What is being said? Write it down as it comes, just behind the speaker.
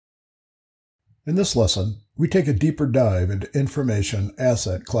In this lesson, we take a deeper dive into information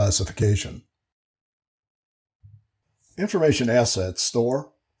asset classification. Information assets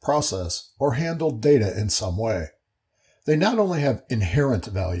store, process, or handle data in some way. They not only have inherent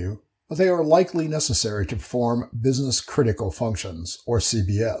value, but they are likely necessary to perform business-critical functions, or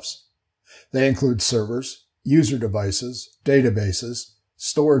CBFs. They include servers, user devices, databases,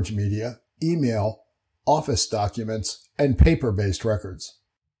 storage media, email, office documents, and paper-based records.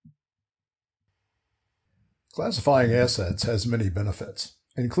 Classifying assets has many benefits,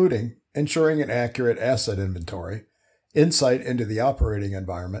 including ensuring an accurate asset inventory, insight into the operating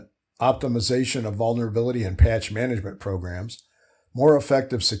environment, optimization of vulnerability and patch management programs, more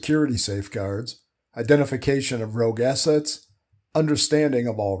effective security safeguards, identification of rogue assets, understanding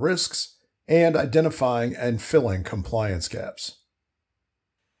of all risks, and identifying and filling compliance gaps.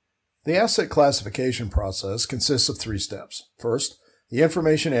 The asset classification process consists of 3 steps. First, the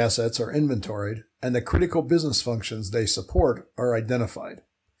information assets are inventoried and the critical business functions they support are identified.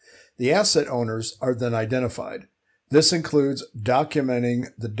 The asset owners are then identified. This includes documenting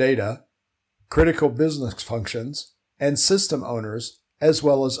the data, critical business functions, and system owners, as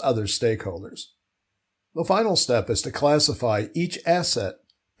well as other stakeholders. The final step is to classify each asset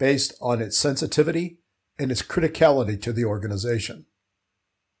based on its sensitivity and its criticality to the organization.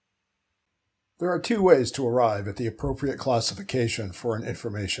 There are 2 ways to arrive at the appropriate classification for an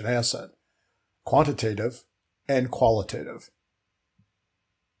information asset: quantitative and qualitative.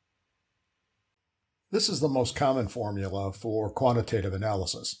 This is the most common formula for quantitative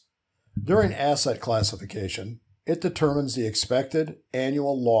analysis. During asset classification, it determines the expected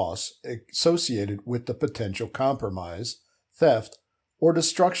annual loss associated with the potential compromise, theft, or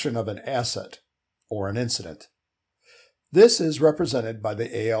destruction of an asset or an incident. This is represented by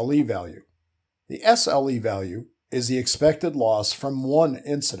the ALE value. The SLE value is the expected loss from one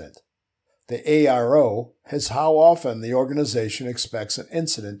incident. The ARO is how often the organization expects an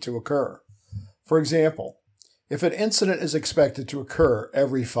incident to occur. For example, if an incident is expected to occur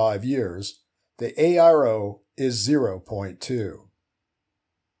every 5 years, the ARO is 0.2.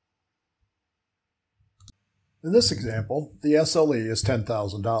 In this example, the SLE is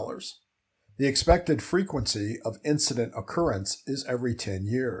 $10,000. The expected frequency of incident occurrence is every 10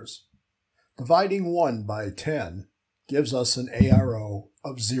 years. Dividing 1 by 10 gives us an ARO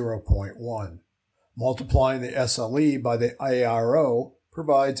of 0.1. Multiplying the SLE by the ARO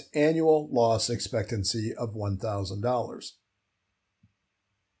provides annual loss expectancy of $1,000.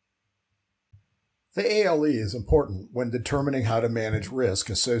 The ALE is important when determining how to manage risk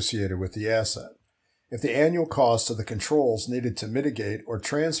associated with the asset. If the annual cost of the controls needed to mitigate or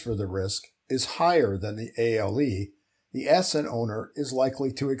transfer the risk is higher than the ALE, the asset owner is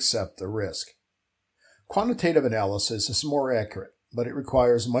likely to accept the risk. Quantitative analysis is more accurate, but it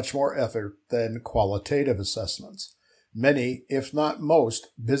requires much more effort than qualitative assessments. Many, if not most,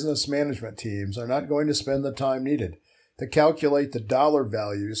 business management teams are not going to spend the time needed to calculate the dollar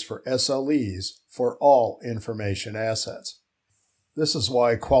values for SLEs for all information assets. This is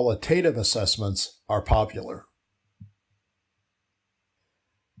why qualitative assessments are popular.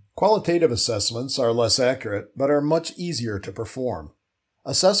 Qualitative assessments are less accurate, but are much easier to perform.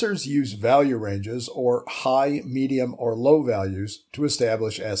 Assessors use value ranges or high, medium, or low values to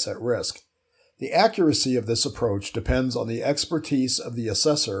establish asset risk. The accuracy of this approach depends on the expertise of the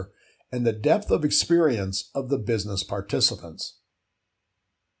assessor and the depth of experience of the business participants.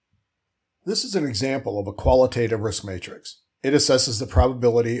 This is an example of a qualitative risk matrix. It assesses the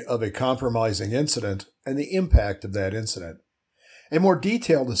probability of a compromising incident and the impact of that incident. A more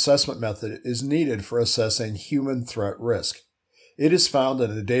detailed assessment method is needed for assessing human threat risk. It is found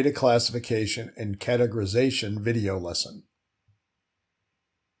in the Data Classification and Categorization video lesson.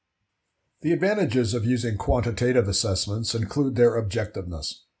 The advantages of using quantitative assessments include their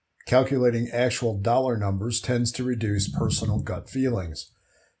objectiveness. Calculating actual dollar numbers tends to reduce personal gut feelings.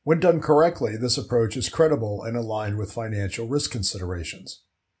 When done correctly, this approach is credible and aligned with financial risk considerations.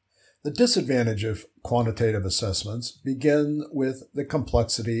 The disadvantage of quantitative assessments begin with the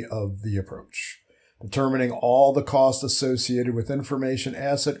complexity of the approach. Determining all the costs associated with information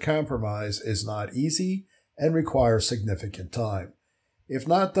asset compromise is not easy and requires significant time. If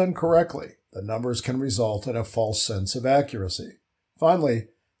not done correctly, the numbers can result in a false sense of accuracy. Finally,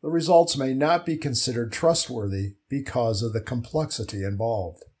 the results may not be considered trustworthy because of the complexity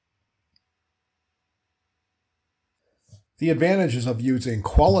involved. The advantages of using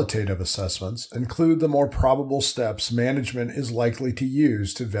qualitative assessments include the more probable steps management is likely to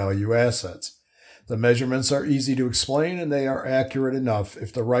use to value assets. The measurements are easy to explain and they are accurate enough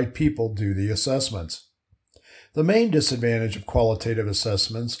if the right people do the assessments. The main disadvantage of qualitative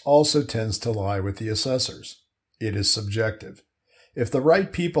assessments also tends to lie with the assessors. It is subjective. If the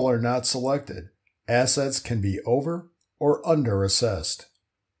right people are not selected, assets can be over or under-assessed.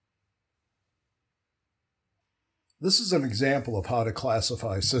 This is an example of how to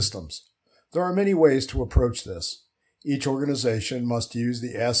classify systems. There are many ways to approach this. Each organization must use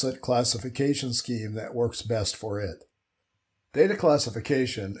the asset classification scheme that works best for it. Data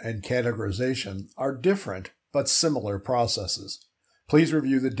classification and categorization are different but similar processes. Please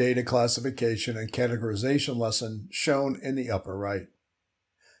review the data classification and categorization lesson shown in the upper right.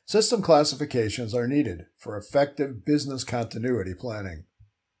 System classifications are needed for effective business continuity planning.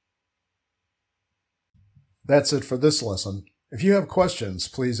 That's it for this lesson. If you have questions,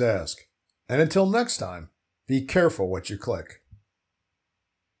 please ask. And until next time, be careful what you click.